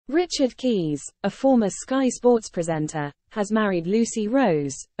Richard Keys, a former Sky Sports presenter, has married Lucie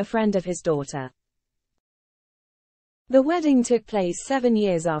Rose, a friend of his daughter. The wedding took place 7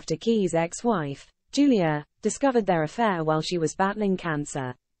 years after Keys' ex-wife, Julia, discovered their affair while she was battling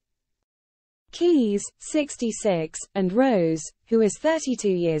cancer. Keys, 66, and Rose, who is 32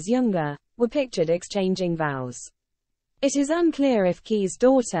 years younger, were pictured exchanging vows. It is unclear if Keys'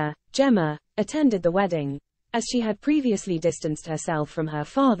 daughter, Gemma, attended the wedding, as she had previously distanced herself from her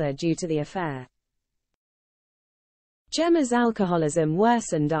father due to the affair. Gemma's alcoholism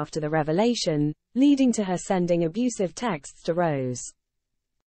worsened after the revelation, leading to her sending abusive texts to Rose.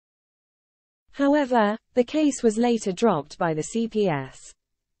 However, the case was later dropped by the CPS.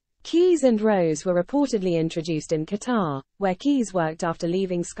 Keys and Rose were reportedly introduced in Qatar, where Keys worked after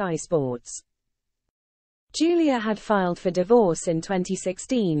leaving Sky Sports. Julia had filed for divorce in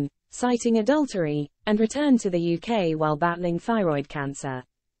 2016, citing adultery, and returned to the UK while battling thyroid cancer.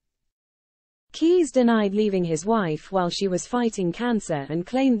 Keys denied leaving his wife while she was fighting cancer and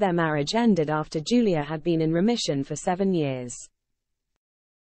claimed their marriage ended after Julia had been in remission for 7 years.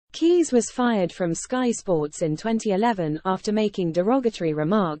 Keys was fired from Sky Sports in 2011 after making derogatory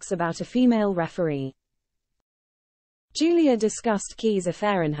remarks about a female referee. Julia discussed Keys'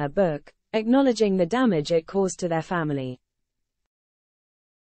 affair in her book, acknowledging the damage it caused to their family.